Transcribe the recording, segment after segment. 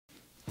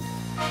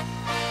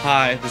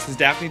Hi, this is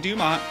Daphne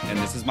Dumont, and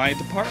this is my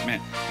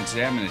department. And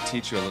today I'm going to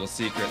teach you a little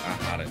secret on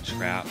how to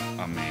trap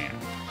a man.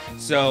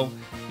 So,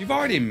 you've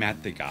already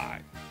met the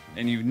guy,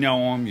 and you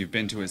know him, you've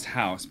been to his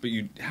house, but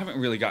you haven't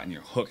really gotten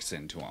your hooks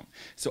into him.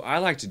 So I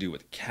like to do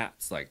what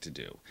cats like to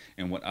do,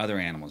 and what other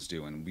animals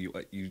do, and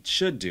what you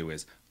should do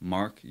is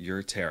mark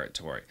your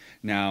territory.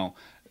 Now,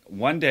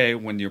 one day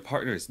when your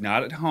partner is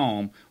not at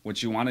home,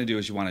 what you want to do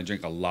is you want to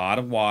drink a lot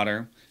of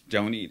water,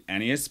 don't eat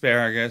any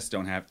asparagus,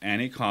 don't have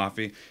any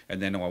coffee,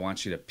 and then I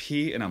want you to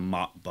pee in a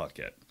mop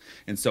bucket.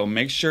 And so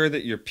make sure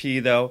that your pee,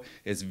 though,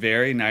 is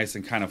very nice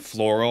and kind of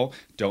floral.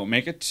 Don't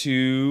make it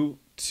too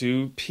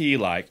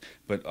pee-like,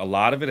 but a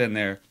lot of it in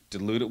there,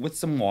 dilute it with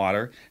some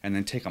water, and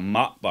then take a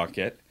mop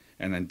bucket,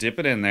 and then dip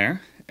it in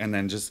there, and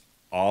then just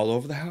all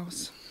over the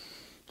house.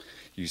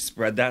 You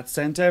spread that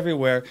scent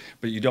everywhere,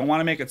 but you don't want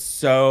to make it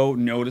so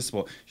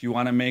noticeable. You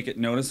want to make it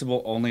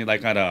noticeable only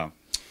like at a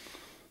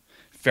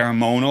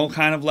pheromonal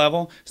kind of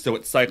level, so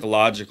it's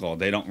psychological.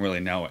 They don't really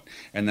know it.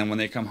 And then when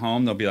they come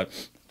home, they'll be like,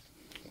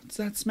 what's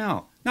that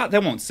smell? They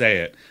won't say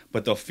it,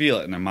 but they'll feel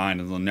it in their mind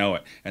and they'll know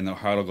it. And their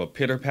heart will go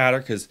pitter-patter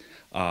because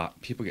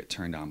people get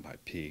turned on by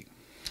pee.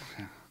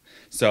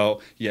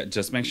 So, yeah,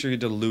 just make sure you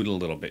dilute a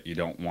little bit. You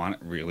don't want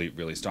it really,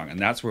 really strong. And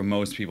that's where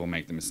most people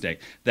make the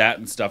mistake. That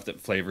and stuff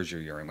that flavors your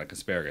urine, like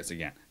asparagus.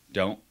 Again,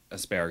 don't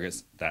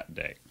asparagus that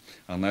day.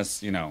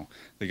 Unless, you know,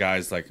 the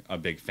guy's like a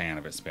big fan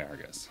of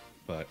asparagus.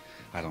 But,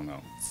 I don't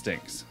know, it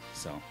stinks.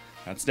 So,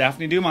 that's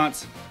Daphne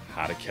Dumont's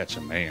How to Catch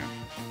a Man.